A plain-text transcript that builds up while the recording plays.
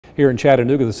Here in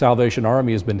Chattanooga, the Salvation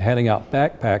Army has been handing out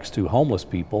backpacks to homeless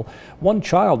people. One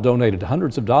child donated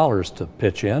hundreds of dollars to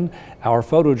pitch in. Our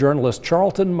photojournalist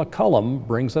Charlton McCullum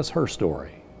brings us her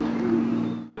story.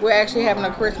 We're actually having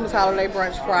a Christmas holiday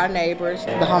brunch for our neighbors,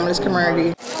 the homeless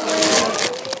community.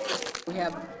 We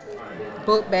have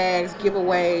book bags,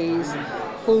 giveaways,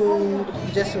 food,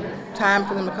 just a time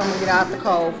for them to come and get out the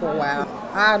cold for a while.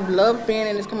 I love being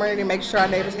in this community, making sure our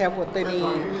neighbors have what they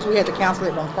need. We had to cancel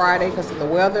it on Friday because of the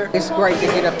weather. It's great to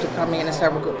get up to come in and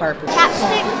serve a good purpose.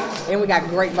 Chapstick. And we got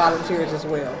great volunteers as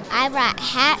well. I brought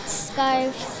hats,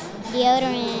 scarves,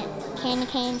 deodorant, candy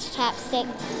canes, chapstick,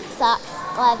 socks,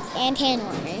 gloves, and hand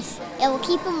warmers. It will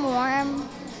keep them warm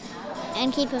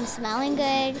and keep them smelling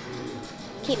good,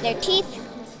 keep their teeth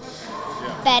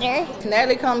better.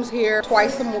 Natalie comes here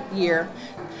twice a year,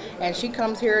 and she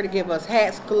comes here to give us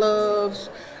hats, gloves,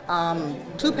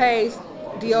 toupees,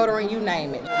 deodorant, you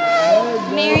name it.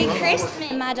 Merry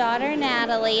Christmas. My daughter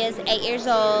Natalie is 8 years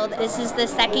old. This is the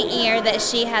second year that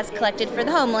she has collected for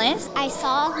the homeless. I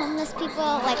saw homeless people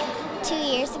like 2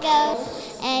 years ago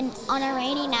and on a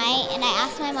rainy night, and I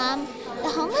asked my mom, the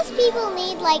homeless people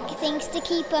need like things to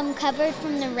keep them covered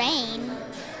from the rain.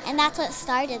 And that's what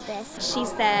started this. She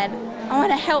said, I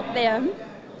want to help them.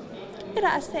 And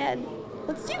I said,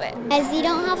 let's do it. Because you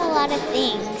don't have a lot of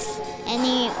things, and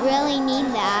you really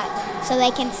need that so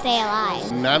they can stay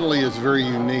alive. Natalie is very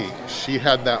unique. She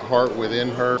had that heart within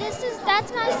her.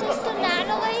 That's my sister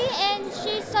Natalie, and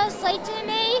she's so sweet to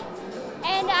me,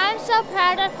 and I'm so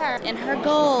proud of her. And her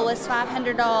goal was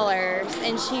 $500,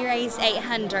 and she raised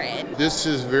 $800. This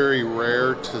is very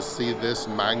rare to see this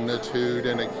magnitude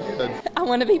in a kid. I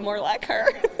want to be more like her.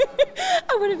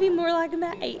 I want to be more like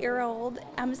that 8-year-old.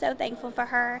 I'm so thankful for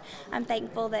her. I'm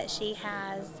thankful that she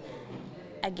has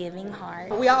a giving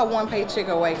heart. We all one paycheck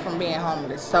away from being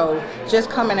homeless, so just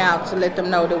coming out to let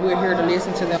them know that we're here to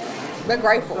listen to them. They're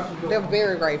grateful. They're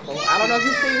very grateful. I don't know if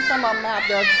you've seen some of them out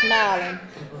there smiling,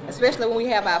 especially when we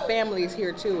have our families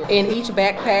here too. And each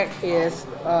backpack is,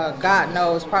 God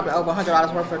knows, probably over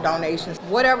 $100 worth of donations.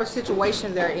 Whatever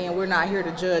situation they're in, we're not here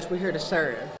to judge, we're here to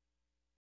serve.